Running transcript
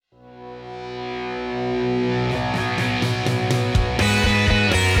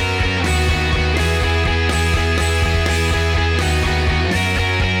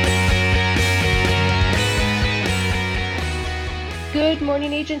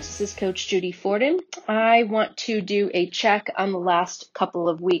agents. This is Coach Judy Forden. I want to do a check on the last couple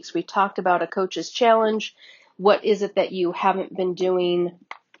of weeks. We talked about a coach's challenge. What is it that you haven't been doing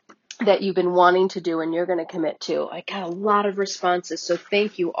that you've been wanting to do and you're going to commit to? I got a lot of responses, so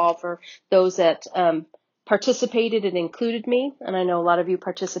thank you all for those that participated and included me. And I know a lot of you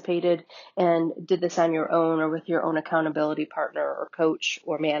participated and did this on your own or with your own accountability partner or coach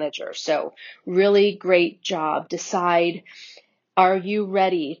or manager. So really great job. Decide, are you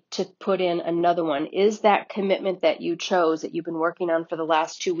ready to put in another one? Is that commitment that you chose, that you've been working on for the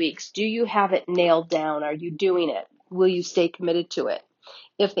last 2 weeks, do you have it nailed down? Are you doing it? Will you stay committed to it?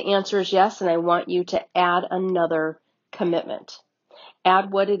 If the answer is yes, then I want you to add another commitment.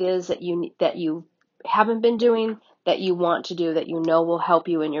 Add what it is that you haven't been doing, that you want to do, that you know will help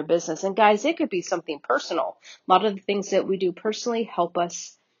you in your business. And guys, it could be something personal. A lot of the things that we do personally help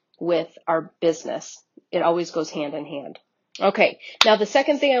us with our business. It always goes hand in hand. Okay, now the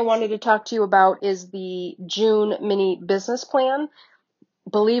second thing I wanted to talk to you about is the June mini business plan.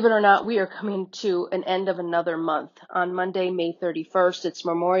 Believe it or not, we are coming to an end of another month. On Monday, May 31st, it's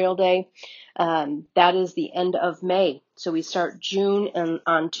Memorial Day. That is the end of May. So we start June and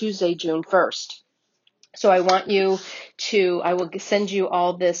on Tuesday, June 1st. So I will send you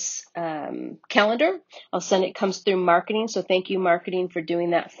all this calendar. It comes through marketing. So thank you, marketing, for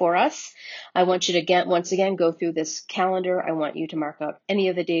doing that for us. I want you to once again, go through this calendar. I want you to mark out any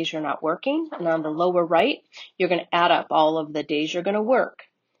of the days you're not working. And on the lower right, you're going to add up all of the days you're going to work.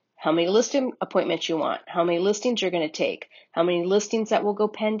 How many listing appointments you want, how many listings you're going to take, how many listings that will go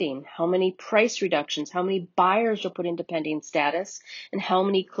pending, how many price reductions, how many buyers you'll put into pending status, and how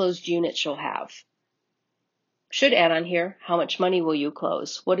many closed units you'll have. Should add on here, how much money will you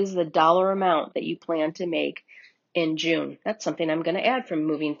close? What is the dollar amount that you plan to make in June? That's something I'm going to add from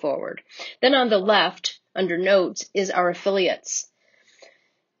moving forward. Then on the left, under notes, is our affiliates.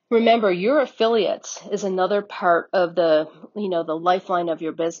 Remember, your affiliates is another part of the lifeline of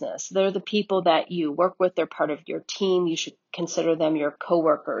your business. They're the people that you work with. They're part of your team. You should consider them your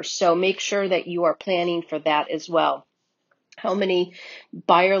coworkers. So make sure that you are planning for that as well. How many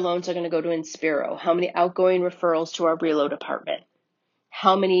buyer loans are going to go to Inspiro? How many outgoing referrals to our reload department?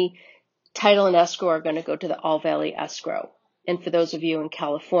 How many title and escrow are going to go to the All Valley Escrow? And for those of you in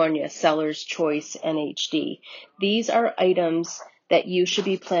California, Seller's Choice NHD. These are items that you should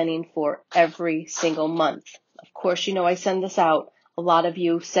be planning for every single month. Of course, I send this out. A lot of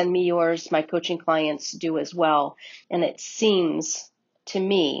you send me yours. My coaching clients do as well. And it seems to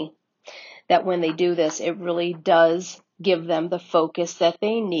me that when they do this, it really does give them the focus that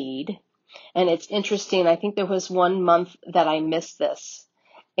they need. And it's interesting. I think there was 1 month that I missed this.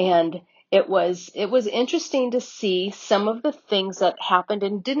 And it was interesting to see some of the things that happened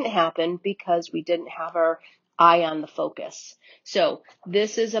and didn't happen because we didn't have our eye on the focus. So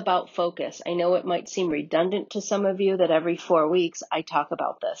this is about focus. I know it might seem redundant to some of you that every 4 weeks I talk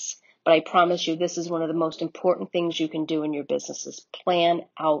about this, but I promise you this is one of the most important things you can do in your business is plan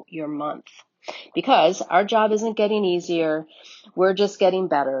out your month. Because our job isn't getting easier, we're just getting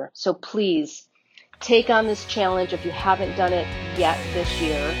better. So please take on this challenge. If you haven't done it yet this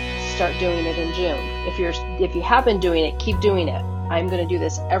year, start doing it in June. If you have been doing it, keep doing it. I'm going to do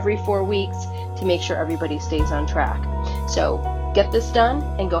this every 4 weeks to make sure everybody stays on track. So get this done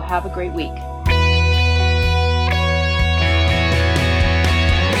and go have a great week.